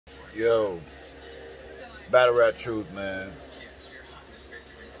Yo, battle rap truth, man.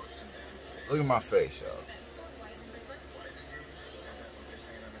 Look at my face, y'all.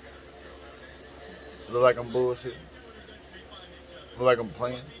 Look like I'm bullshitting. Look like I'm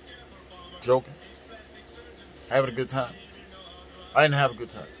playing, joking, having a good time. I didn't have a good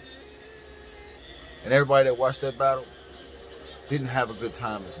time. And everybody that watched that battle didn't have a good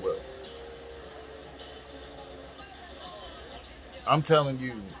time as well. I'm telling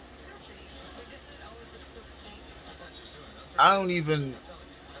you, I don't even...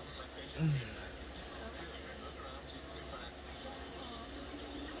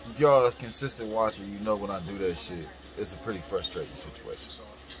 If y'all are a consistent watcher, you know when I do that shit, it's a pretty frustrating situation.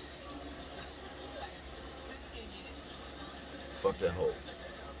 Fuck that hoe.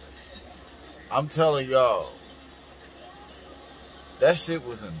 I'm telling y'all, that shit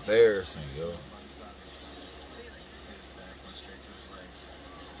was embarrassing, yo.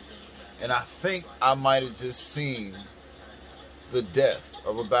 And I think I might have just seen the death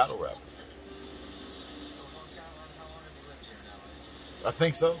of a battle rapper. I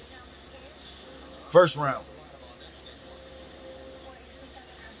think so. First round.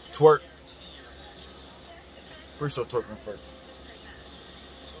 Twork. Pretty sure Twork went first.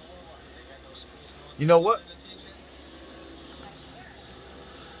 You know what?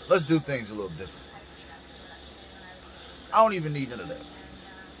 Let's do things a little different. I don't even need none of that.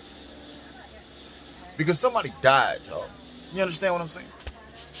 Because somebody died, y'all. You understand what I'm saying?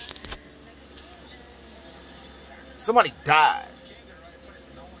 Somebody died.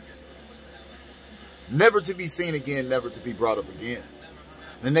 Never to be seen again, never to be brought up again.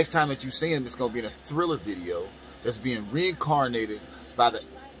 And the next time that you see him, it's going to be in a Thriller video that's being reincarnated by the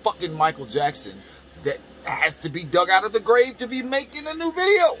fucking Michael Jackson that has to be dug out of the grave to be making a new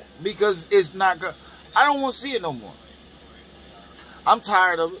video. Because it's not good. I don't want to see it no more. I'm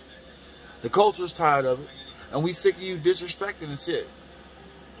tired of it. The culture's tired of it. And we sick of you disrespecting and shit.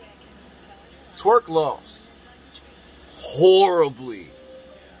 Twork lost. Horribly.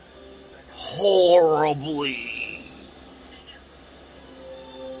 Horribly.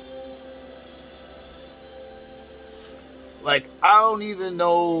 Like, I don't even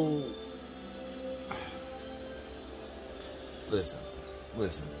know. Listen.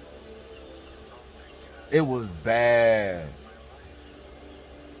 It was bad.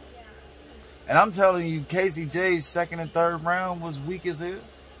 And I'm telling you, Casey J's second and third round was weak as hell.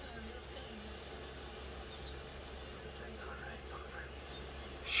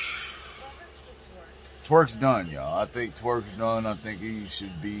 Twork's done, y'all. I think Twork's done. I think he should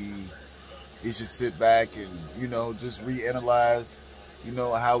sit back and, you know, just reanalyze, you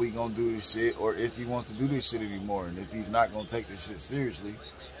know, how he gonna do this shit, or if he wants to do this shit anymore. And if he's not gonna take this shit seriously,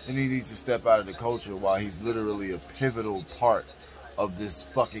 then he needs to step out of the culture while he's literally a pivotal part of this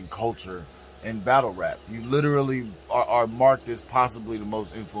fucking culture in battle rap. You literally are marked as possibly the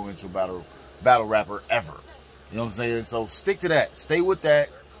most influential battle rapper ever. You know what I'm saying? So stick to that. Stay with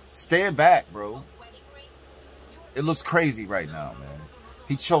that. Stand back, bro. It looks crazy right now, man.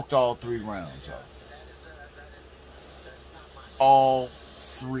 He choked all 3 rounds, y'all. All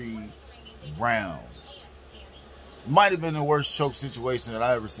 3 rounds. Might have been the worst choke situation that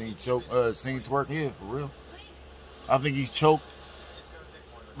I ever seen Twork in, for real. I think he's choked.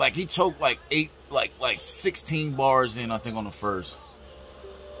 Like, he choked like 16 bars in, I think, on the first.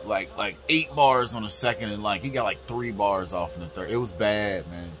 Like 8 bars on the second, and like he got like 3 bars off in the third. It was bad,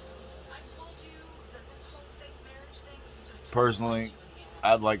 man. Personally,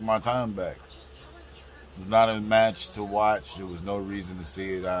 I'd like my time back. It was not a match to watch. There was no reason to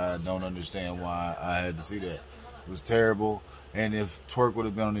see it. I don't understand why I had to see that. It was terrible. And if Twork would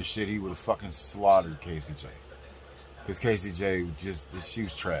have been on this shit, he would have fucking slaughtered Casey J. Because Casey J she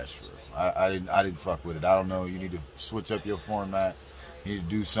was trash for real. I didn't fuck with it. I don't know. You need to switch up your format. You need to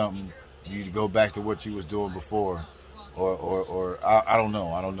do something. You need to go back to what you was doing before. Or I don't know.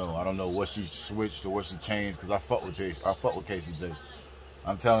 I don't know what she switched or what she changed, because I fuck with Casey J.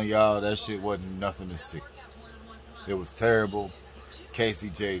 I'm telling y'all, that shit wasn't nothing to see. It was terrible. Casey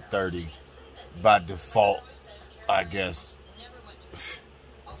J 30 by default, I guess.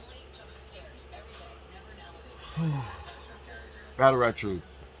 Battle rap truth.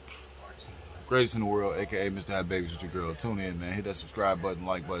 Greatest in the world, aka Mr. Hot Babies with your girl. Tune in, man. Hit that subscribe button,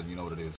 like button. You know what it is.